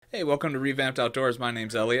Hey, welcome to Revamped Outdoors. My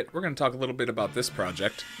name's Elliot. We're going to talk a little bit about this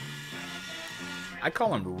project. I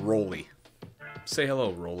call him Rolly. Say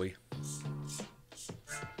hello, Rolly.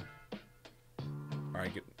 All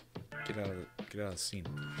right, get out of the scene.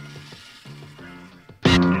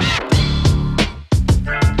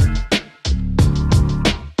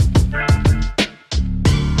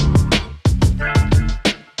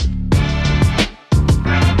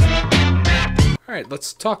 Alright,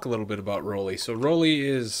 let's talk a little bit about Rolly. So Rolly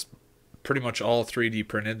is pretty much all 3D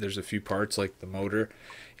printed. There's a few parts like the motor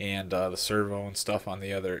and the servo and stuff on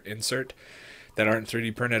the other insert that aren't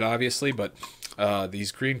 3D printed, obviously, but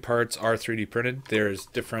these green parts are 3D printed. There's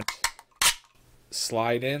different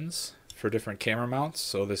slide-ins for different camera mounts.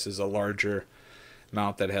 So this is a larger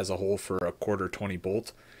mount that has a hole for a 1/4 20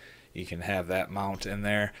 bolt. You can have that mount in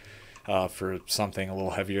there for something a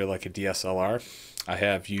little heavier like a DSLR. I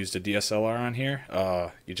have used a DSLR on here.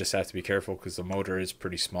 You just have to be careful because the motor is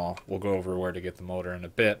pretty small. We'll go over where to get the motor in a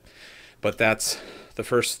bit. But that's the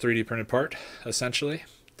first 3D printed part, essentially,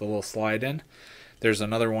 the little slide in. There's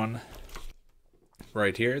another one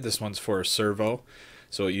right here. This one's for a servo.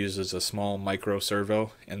 So it uses a small micro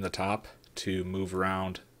servo in the top to move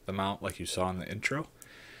around the mount like you saw in the intro.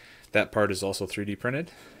 That part is also 3D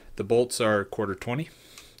printed. The bolts are 1/4 20.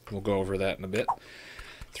 We'll go over that in a bit.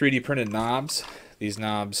 3D printed knobs. These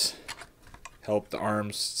knobs help the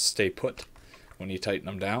arms stay put when you tighten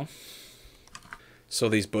them down. So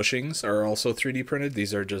these bushings are also 3D printed.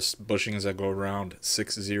 These are just bushings that go around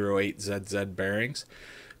 608ZZ bearings.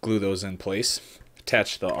 Glue those in place.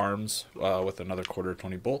 Attach the arms with another 1/4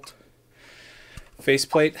 20 bolt.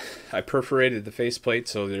 Faceplate. I perforated the faceplate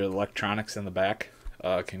so the electronics in the back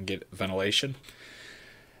can get ventilation.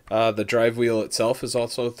 The drive wheel itself is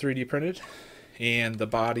also 3D printed, and the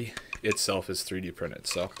body itself is 3D printed.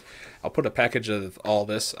 So I'll put a package of all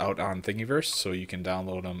this out on Thingiverse so you can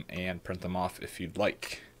download them and print them off if you'd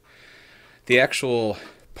like. The actual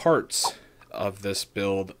parts of this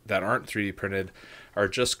build that aren't 3D printed are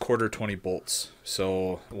just 1/4 20 bolts.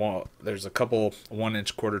 So there's a couple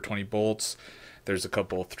 1-inch 1/4 20 bolts. There's a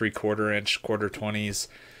couple 3/4 inch 1/4 20s.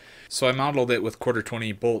 So I modeled it with 1/4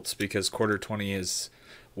 20 bolts because 1/4 20 is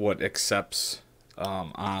what accepts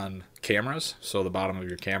on cameras. So the bottom of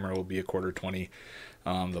your camera will be a 1/4 20.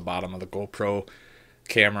 The bottom of the GoPro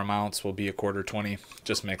camera mounts will be a 1/4 20.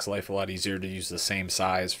 Just makes life a lot easier to use the same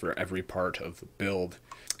size for every part of the build.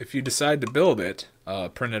 If you decide to build it,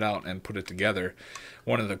 print it out and put it together,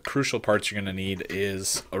 one of the crucial parts you're going to need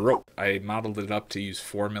is a rope. I modeled it up to use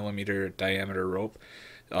 4mm diameter rope,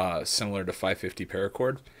 similar to 550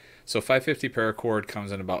 paracord. So 550 paracord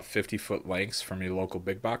comes in about 50-foot lengths from your local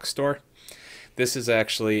big box store. This is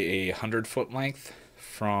actually a 100-foot length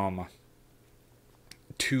from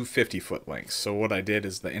 250-foot lengths. So what I did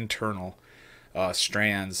is the internal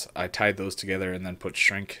strands, I tied those together and then put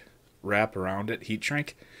shrink wrap around it, heat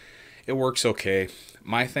shrink. It works okay.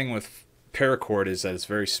 My thing with paracord is that it's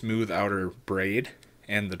very smooth outer braid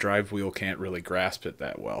and the drive wheel can't really grasp it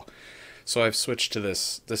that well. So I've switched to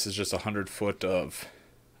this. This is just 100 foot of,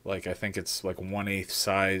 like, I think it's like 1/8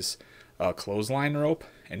 size clothesline rope,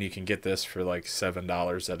 and you can get this for like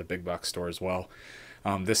 $7 at a big box store as well.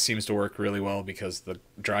 This seems to work really well because the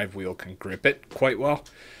drive wheel can grip it quite well.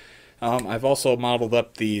 I've also modeled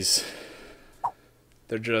up these.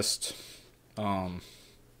 They're just I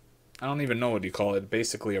don't even know what you call it.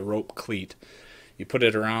 Basically a rope cleat. You put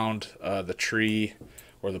it around the tree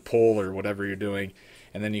or the pole or whatever you're doing,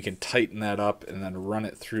 and then you can tighten that up and then run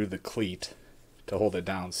it through the cleat to hold it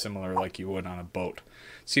down, similar like you would on a boat.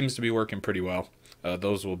 Seems to be working pretty well.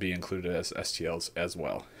 Those will be included as STLs as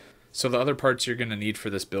well. So the other parts you're going to need for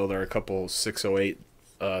this build are a couple 608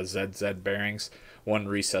 ZZ bearings. One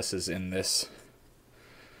recesses in this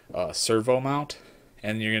servo mount,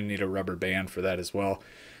 and you're going to need a rubber band for that as well.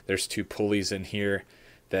 There's 2 pulleys in here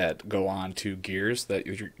that go on 2 gears that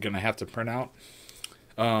you're going to have to print out.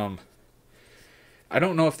 I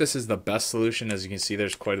don't know if this is the best solution. As you can see,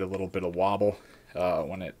 there's quite a little bit of wobble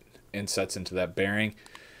when it insets into that bearing.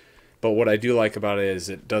 But what I do like about it is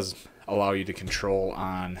it does allow you to control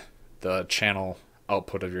on the channel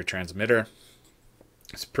output of your transmitter.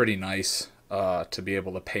 It's pretty nice to be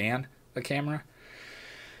able to pan the camera.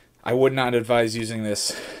 I would not advise using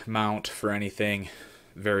this mount for anything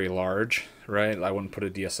very large, right? I wouldn't put a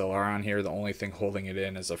DSLR on here. The only thing holding it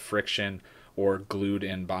in is a friction or glued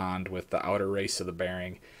in bond with the outer race of the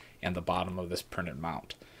bearing and the bottom of this printed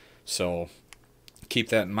mount. So keep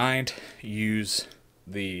that in mind. Use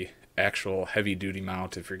the actual heavy duty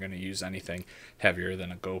mount if you're going to use anything heavier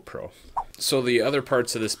than a GoPro. So the other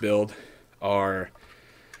parts of this build are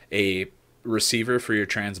a receiver for your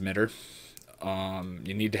transmitter.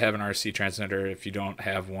 You need to have an RC transmitter. If you don't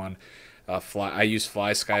have one, I use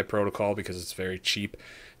Fly Sky Protocol because it's very cheap.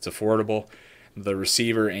 It's affordable. The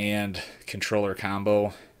receiver and controller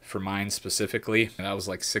combo for mine specifically, and that was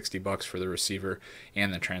like $60 for the receiver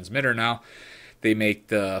and the transmitter. Now they make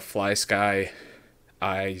the Fly Sky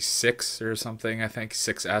i6 or something, I think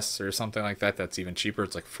 6S or something like that. That's even cheaper.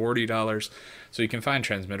 It's like $40. So you can find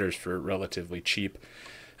transmitters for relatively cheap.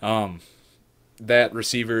 That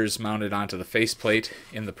receiver is mounted onto the faceplate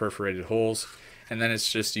in the perforated holes, and then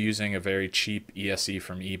it's just using a very cheap ESC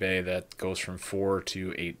from eBay that goes from 4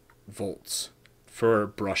 to 8 volts for a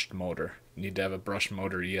brushed motor. You need to have a brushed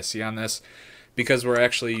motor ESC on this because we're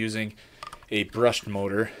actually using a brushed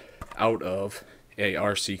motor out of a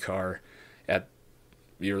RC car at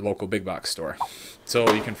your local big box store.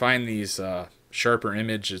 So you can find these sharper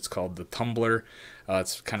image. It's called the Tumbler.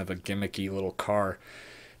 It's kind of a gimmicky little car,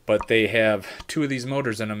 but they have 2 of these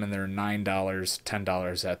motors in them, and they're $9,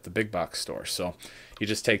 $10 at the big box store. So you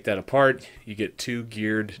just take that apart. You get 2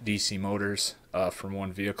 geared DC motors from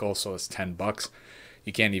one vehicle, so it's $10.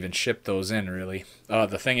 You can't even ship those in, really.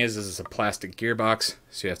 The thing is it's a plastic gearbox,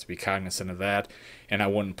 so you have to be cognizant of that. And I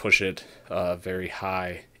wouldn't push it very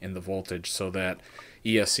high in the voltage, so that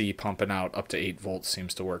ESC pumping out up to 8 volts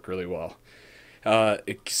seems to work really well.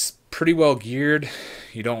 It's pretty well geared.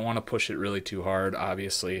 You don't want to push it really too hard,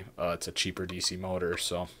 obviously. It's a cheaper DC motor,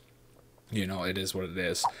 so you know, it is what it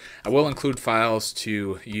is. I will include files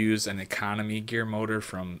to use an economy gear motor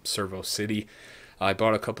from Servo City. I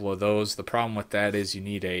bought a couple of those. The problem with that is you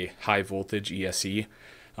need a high voltage ESC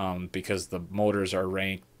because the motors are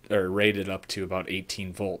rated up to about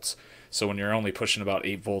 18 volts. So when you're only pushing about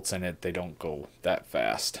 8 volts in it, they don't go that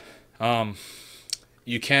fast.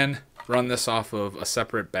 You can run this off of a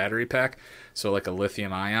separate battery pack, so like a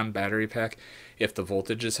lithium-ion battery pack, if the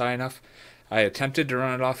voltage is high enough. I attempted to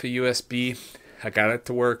run it off a USB. I got it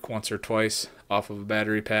to work once or twice off of a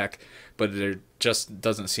battery pack, but there just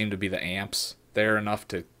doesn't seem to be the amps there enough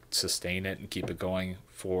to sustain it and keep it going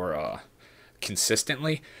for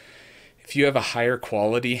consistently. If you have a higher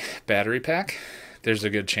quality battery pack, there's a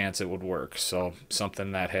good chance it would work. So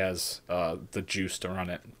something that has the juice to run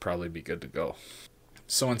it would probably be good to go.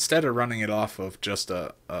 So instead of running it off of just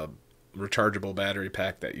a rechargeable battery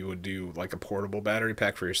pack that you would do like a portable battery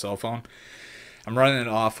pack for your cell phone, I'm running it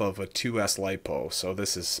off of a 2S LiPo. So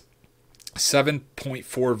this is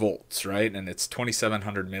 7.4 volts, right? And it's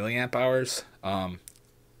 2700 milliamp hours.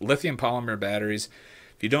 Lithium polymer batteries,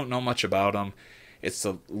 if you don't know much about them, it's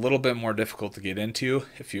a little bit more difficult to get into.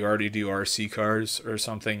 If you already do RC cars or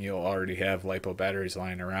something, you'll already have LiPo batteries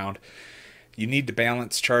lying around. You need to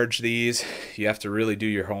balance charge these. You have to really do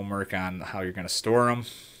your homework on how you're going to store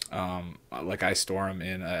them. Like I store them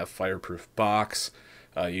in a fireproof box.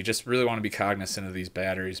 You just really want to be cognizant of these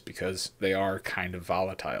batteries because they are kind of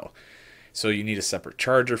volatile. So you need a separate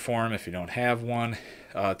charger for them if you don't have one.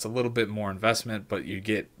 It's a little bit more investment, but you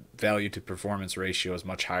get value to performance ratio is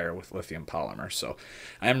much higher with lithium polymer. So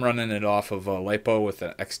I'm running it off of a LiPo with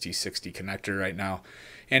an XT60 connector right now,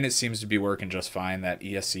 and it seems to be working just fine. That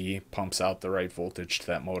ESC pumps out the right voltage to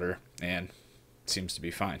that motor, and it seems to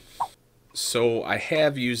be fine. So I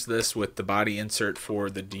have used this with the body insert for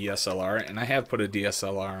the DSLR, and I have put a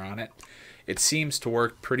DSLR on it. It seems to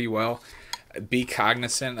work pretty well. Be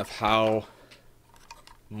cognizant of how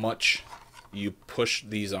much you push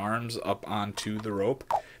these arms up onto the rope,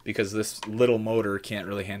 because this little motor can't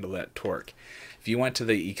really handle that torque. If you went to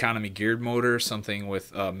the economy geared motor, something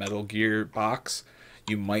with a metal gear box,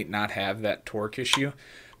 you might not have that torque issue,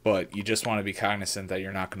 but you just want to be cognizant that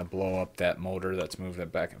you're not going to blow up that motor that's moving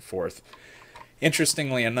it back and forth.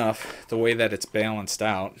 Interestingly enough, the way that it's balanced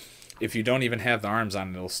out, if you don't even have the arms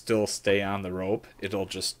on, it'll still stay on the rope. It'll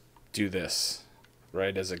just do this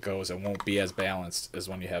right as it goes. It won't be as balanced as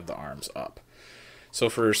when you have the arms up. So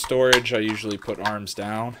for storage, I usually put arms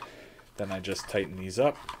down, then I just tighten these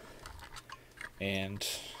up and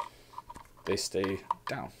they stay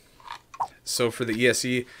down. So for the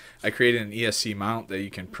ESC, I created an ESC mount that you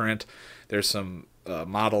can print. There's some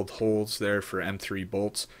modeled holes there for M3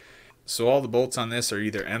 bolts. So all the bolts on this are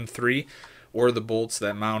either M3 or the bolts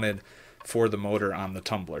that mounted for the motor on the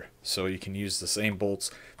tumbler. So you can use the same bolts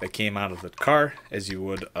that came out of the car as you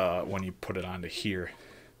would when you put it onto here.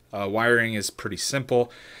 Wiring is pretty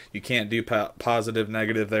simple. You can't do positive,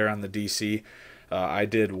 negative there on the DC. I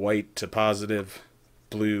did white to positive,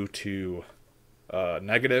 blue to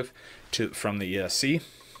negative from the ESC,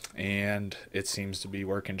 and it seems to be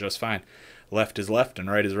working just fine. Left is left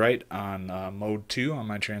and right is right on mode 2 on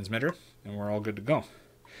my transmitter, and we're all good to go.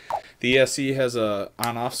 The ESC has a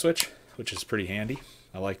on-off switch, which is pretty handy.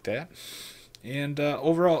 I like that. And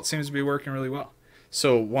overall, it seems to be working really well.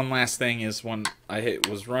 So one last thing is when I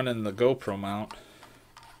was running the GoPro mount,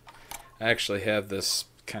 I actually have this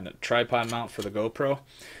kind of tripod mount for the GoPro.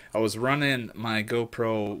 I was running my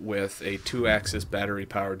GoPro with a 2-axis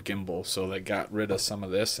battery-powered gimbal, so that got rid of some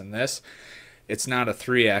of this and this. It's not a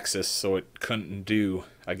 3-axis, so it couldn't do,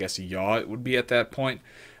 I guess, a yaw it would be at that point.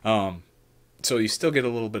 So you still get a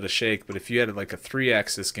little bit of shake, but if you had like a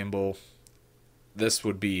 3-axis gimbal, this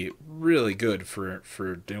would be really good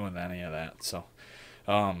for doing any of that. So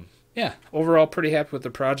yeah, overall pretty happy with the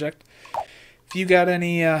project. If you got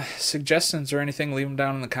any suggestions or anything, leave them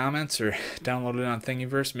down in the comments or download it on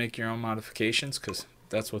Thingiverse. Make your own modifications, because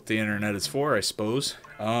that's what the internet is for, I suppose.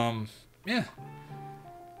 Yeah.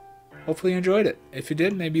 Hopefully you enjoyed it. If you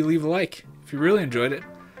did, maybe leave a like. If you really enjoyed it,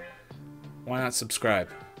 why not subscribe?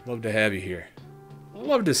 Love to have you here.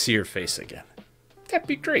 Love to see your face again. That'd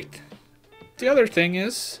be great. The other thing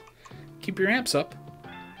is, keep your amps up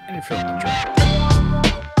and your filament dry.